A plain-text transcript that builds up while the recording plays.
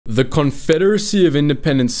The Confederacy of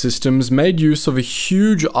Independent Systems made use of a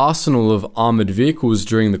huge arsenal of armored vehicles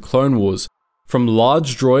during the Clone Wars, from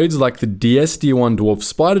large droids like the DS-D1 Dwarf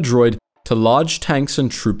Spider Droid to large tanks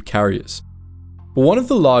and troop carriers. But one of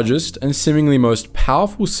the largest and seemingly most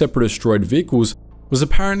powerful Separatist droid vehicles was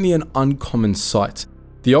apparently an uncommon sight,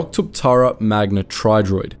 the Octoptara Magna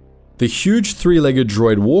Tri-Droid, the huge three-legged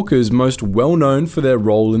droid walkers most well known for their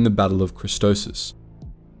role in the Battle of Christosis.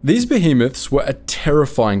 These behemoths were a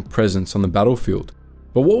terrifying presence on the battlefield,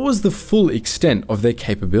 but what was the full extent of their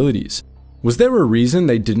capabilities? Was there a reason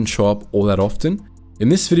they didn't show up all that often? In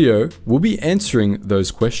this video, we'll be answering those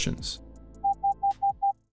questions.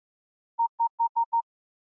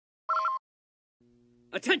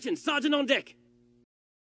 Attention, Sergeant on deck!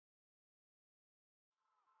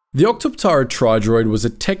 The Octoptara Tri-Droid was a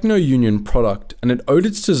Techno-Union product, and it owed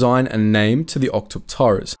its design and name to the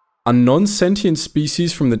Octoptaras, a non-sentient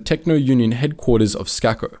species from the Techno-Union headquarters of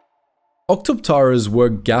Skako. Octoptaras were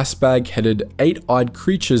gas-bag-headed, 8-eyed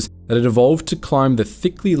creatures that had evolved to climb the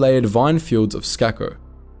thickly layered vine fields of Skako,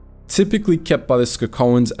 typically kept by the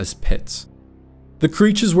Skakoans as pets. The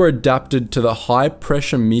creatures were adapted to the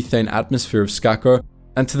high-pressure methane atmosphere of Skako,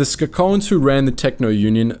 and to the Skakoans who ran the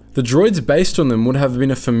Techno-Union, the droids based on them would have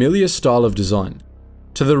been a familiar style of design.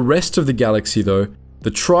 To the rest of the galaxy though,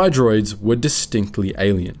 the Tri-Droids were distinctly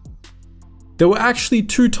alien. There were actually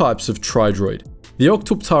two types of Tri-Droid, the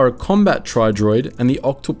Octoptara Combat Tri-Droid and the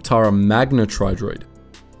Octoptara Magna Tri-Droid.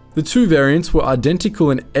 The two variants were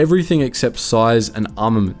identical in everything except size and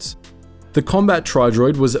armaments. The Combat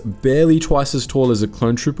Tri-Droid was barely twice as tall as a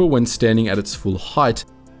clone trooper when standing at its full height,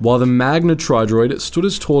 while the Magna Tri-Droid stood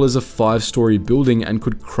as tall as a 5-story building and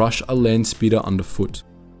could crush a land speeder underfoot.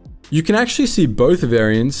 You can actually see both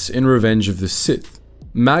variants in Revenge of the Sith.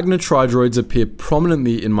 Magna Tri-Droids appear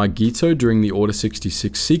prominently in Magito during the Order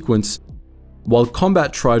 66 sequence, while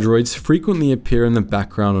Combat Tri-Droids frequently appear in the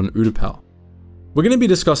background on Utapau. We're going to be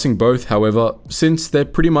discussing both, however, since they're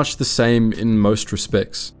pretty much the same in most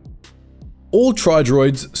respects. All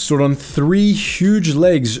Tri-Droids stood on 3 huge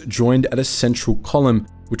legs joined at a central column,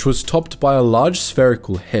 which was topped by a large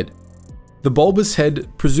spherical head. The bulbous head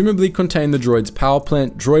presumably contained the droid's power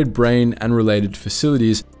plant, droid brain, and related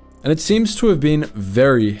facilities, and it seems to have been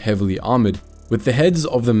very heavily armored, with the heads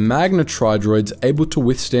of the Magna Tri-Droids able to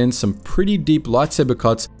withstand some pretty deep lightsaber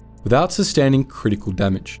cuts without sustaining critical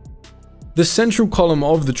damage. The central column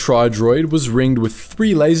of the Tri-Droid was ringed with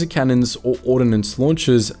 3 laser cannons or ordnance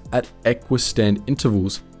launchers at equistand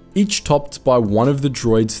intervals, each topped by one of the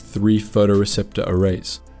droid's 3 photoreceptor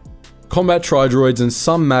arrays. Combat Tri-Droids and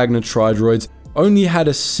some Magna Tri-Droids only had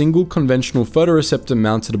a single conventional photoreceptor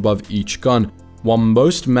mounted above each gun, while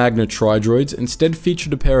most Magna Tri-Droids instead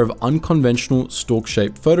featured a pair of unconventional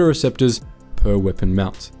stalk-shaped photoreceptors per weapon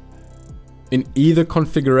mount. In either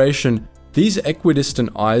configuration, these equidistant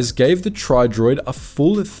eyes gave the Tri-Droid a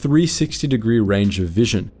full 360-degree range of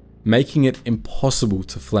vision, making it impossible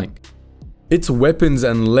to flank. Its weapons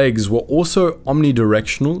and legs were also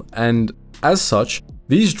omnidirectional, and as such,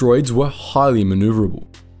 these droids were highly maneuverable.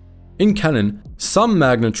 In canon, some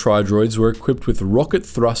Magna Tri-Droids were equipped with rocket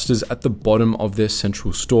thrusters at the bottom of their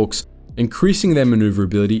central stalks, increasing their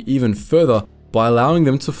maneuverability even further by allowing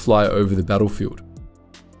them to fly over the battlefield.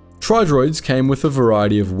 Tri-Droids came with a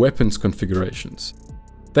variety of weapons configurations.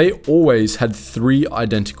 They always had 3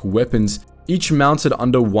 identical weapons, each mounted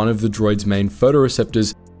under one of the droid's main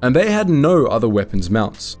photoreceptors, and they had no other weapons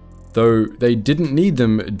mounts, though they didn't need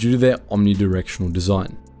them due to their omnidirectional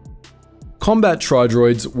design. Combat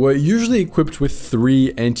Tri-Droids were usually equipped with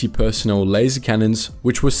 3 anti-personnel laser cannons,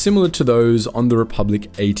 which were similar to those on the Republic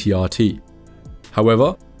AT-RT.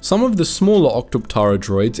 However, some of the smaller Octoptara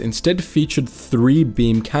droids instead featured 3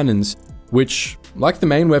 beam cannons, which, like the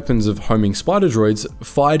main weapons of homing spider droids,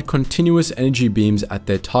 fired continuous energy beams at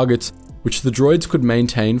their targets, which the droids could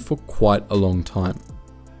maintain for quite a long time.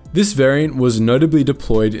 This variant was notably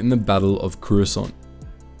deployed in the Battle of Coruscant.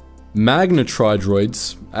 Magna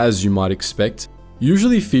Tri-Droids, as you might expect,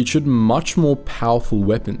 usually featured much more powerful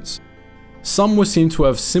weapons. Some were seen to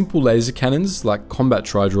have simple laser cannons like Combat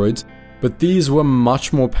Tri-Droids, but these were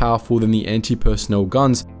much more powerful than the anti-personnel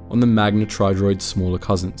guns on the Magna Tri-Droid's smaller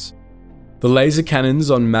cousins. The laser cannons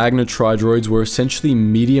on Magna Tri-Droids were essentially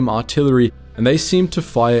medium artillery, and they seemed to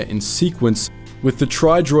fire in sequence, with the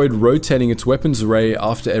Tri-Droid rotating its weapons array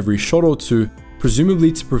after every shot or 2,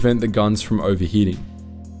 presumably to prevent the guns from overheating.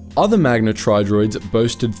 Other Magna Tri-Droids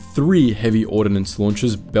boasted 3 heavy ordnance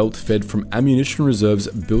launchers belt-fed from ammunition reserves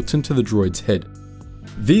built into the droid's head.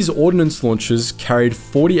 These ordnance launchers carried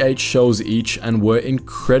 48 shells each and were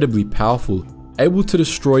incredibly powerful, able to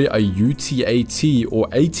destroy a UTAT or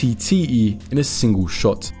ATTE in a single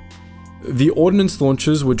shot, The ordnance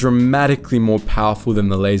launchers were dramatically more powerful than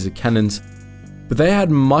the laser cannons, but they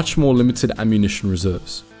had much more limited ammunition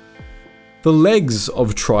reserves. The legs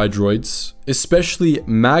of Tri-Droids, especially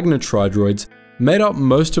Magna Tri-Droids, made up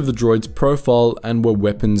most of the droid's profile and were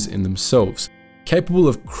weapons in themselves, capable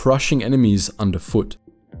of crushing enemies underfoot.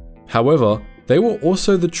 However, they were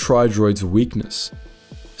also the Tri-Droid's weakness.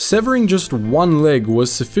 Severing just one leg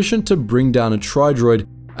was sufficient to bring down a Tri-Droid,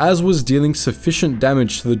 as was dealing sufficient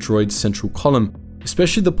damage to the droid's central column,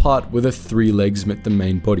 especially the part where the 3 legs met the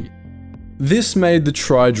main body. This made the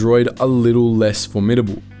Tri-Droid a little less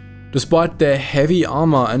formidable. Despite their heavy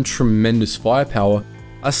armor and tremendous firepower,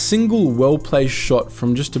 a single well-placed shot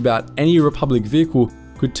from just about any Republic vehicle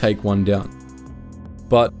could take one down.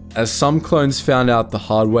 But as some clones found out the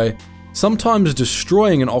hard way, sometimes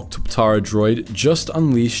destroying an Octoptara droid just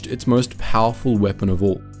unleashed its most powerful weapon of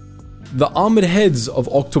all. The armored heads of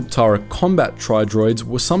Octoptara combat Tri-Droids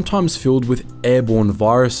were sometimes filled with airborne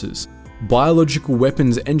viruses, biological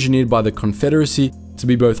weapons engineered by the Confederacy to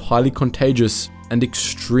be both highly contagious and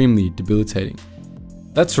extremely debilitating.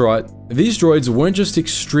 That's right, these droids weren't just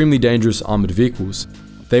extremely dangerous armored vehicles,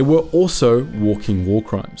 they were also walking war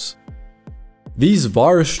crimes. These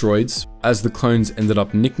virus droids, as the clones ended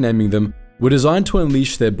up nicknaming them, were designed to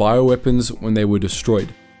unleash their bioweapons when they were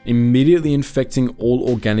destroyed, immediately infecting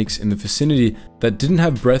all organics in the vicinity that didn't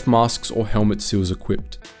have breath masks or helmet seals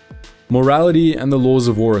equipped. Morality and the laws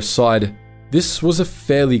of war aside, this was a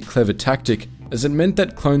fairly clever tactic, as it meant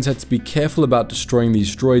that clones had to be careful about destroying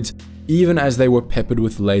these droids even as they were peppered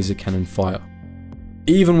with laser cannon fire.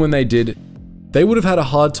 Even when they did, they would have had a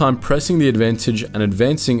hard time pressing the advantage and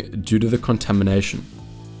advancing due to the contamination.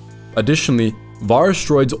 Additionally, virus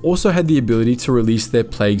droids also had the ability to release their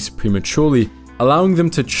plagues prematurely, allowing them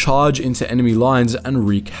to charge into enemy lines and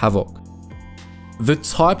wreak havoc. The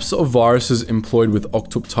types of viruses employed with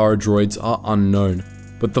Octoptara droids are unknown,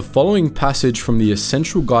 but the following passage from the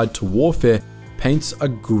Essential Guide to Warfare paints a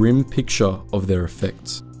grim picture of their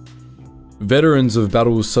effects. Veterans of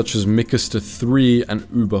battles such as Mikasta 3 and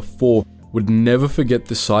Uber 4 would never forget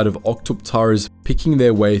the sight of Octoptaras picking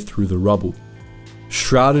their way through the rubble.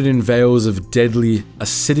 Shrouded in veils of deadly,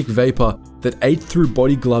 acidic vapor that ate through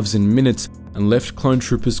body gloves in minutes and left clone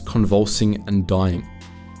troopers convulsing and dying.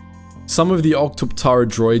 Some of the Octoptara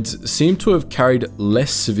droids seem to have carried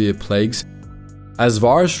less severe plagues, as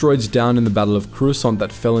virus droids down in the Battle of Coruscant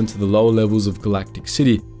that fell into the lower levels of Galactic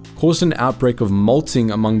City caused an outbreak of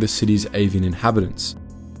molting among the city's avian inhabitants.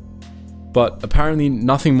 But apparently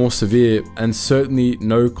nothing more severe, and certainly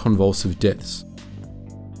no convulsive deaths.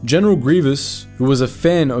 General Grievous, who was a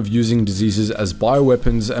fan of using diseases as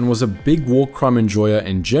bioweapons and was a big war crime enjoyer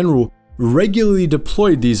in general, regularly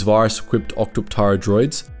deployed these virus-equipped Octoptara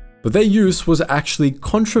droids, but their use was actually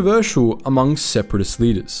controversial among separatist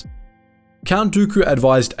leaders. Count Dooku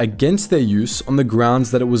advised against their use on the grounds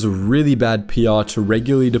that it was really bad PR to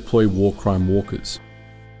regularly deploy war crime walkers.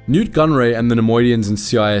 Newt Gunray and the Neimoidians and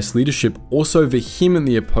CIS leadership also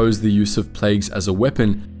vehemently opposed the use of plagues as a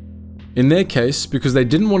weapon, in their case because they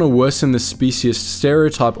didn't want to worsen the speciest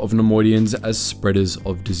stereotype of Neimoidians as spreaders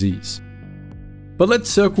of disease. But let's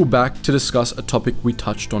circle back to discuss a topic we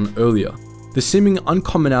touched on earlier, the seeming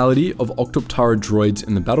uncommonality of Octoptara droids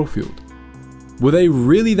in the battlefield. Were they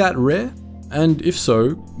really that rare? And if so,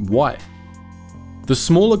 why? The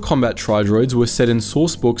smaller combat Tri-Droids were said in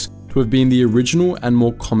sourcebooks to have been the original and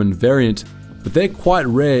more common variant, but they're quite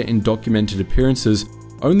rare in documented appearances,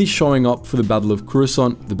 only showing up for the Battle of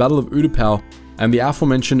Coruscant, the Battle of Utapau, and the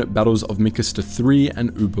aforementioned battles of Mikasta 3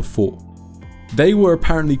 and Uber 4. They were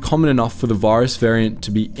apparently common enough for the virus variant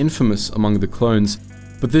to be infamous among the clones,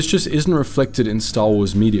 but this just isn't reflected in Star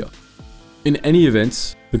Wars media. In any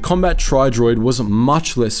event, the combat Tri-Droid was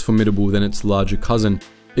much less formidable than its larger cousin,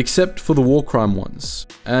 except for the war crime ones,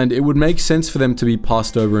 and it would make sense for them to be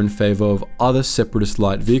passed over in favor of other separatist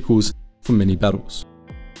light vehicles for many battles.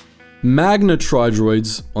 Magna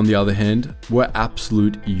Tri-Droids, on the other hand, were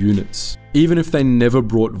absolute units, even if they never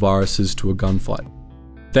brought viruses to a gunfight.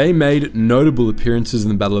 They made notable appearances in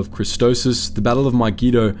the Battle of Christosis, the Battle of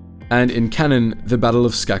Megiddo, and in canon, the Battle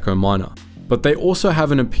of Skakoan Minor, but they also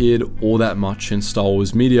haven't appeared all that much in Star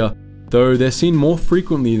Wars media, though they're seen more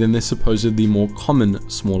frequently than their supposedly more common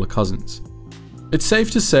smaller cousins. It's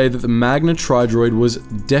safe to say that the Magna Tri-Droid was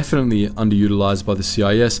definitely underutilized by the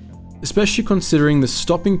CIS, especially considering the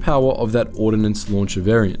stopping power of that ordnance launcher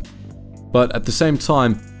variant. But at the same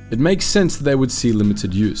time, it makes sense that they would see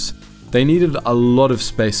limited use. They needed a lot of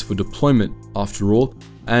space for deployment, after all,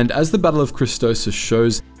 and as the Battle of Christosis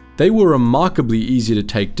shows, they were remarkably easy to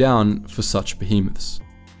take down for such behemoths.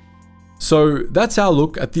 So that's our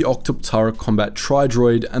look at the Octoptara Combat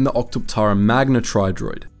Tri-Droid and the Octoptara Magna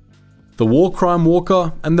Tri-Droid, the War Crime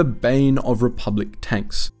Walker and the Bane of Republic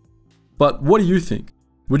tanks. But what do you think?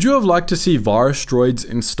 Would you have liked to see virus droids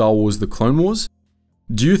in Star Wars The Clone Wars?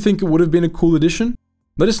 Do you think it would have been a cool addition?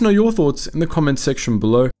 Let us know your thoughts in the comments section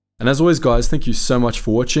below, and as always guys, thank you so much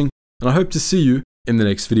for watching, and I hope to see you in the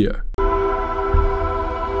next video.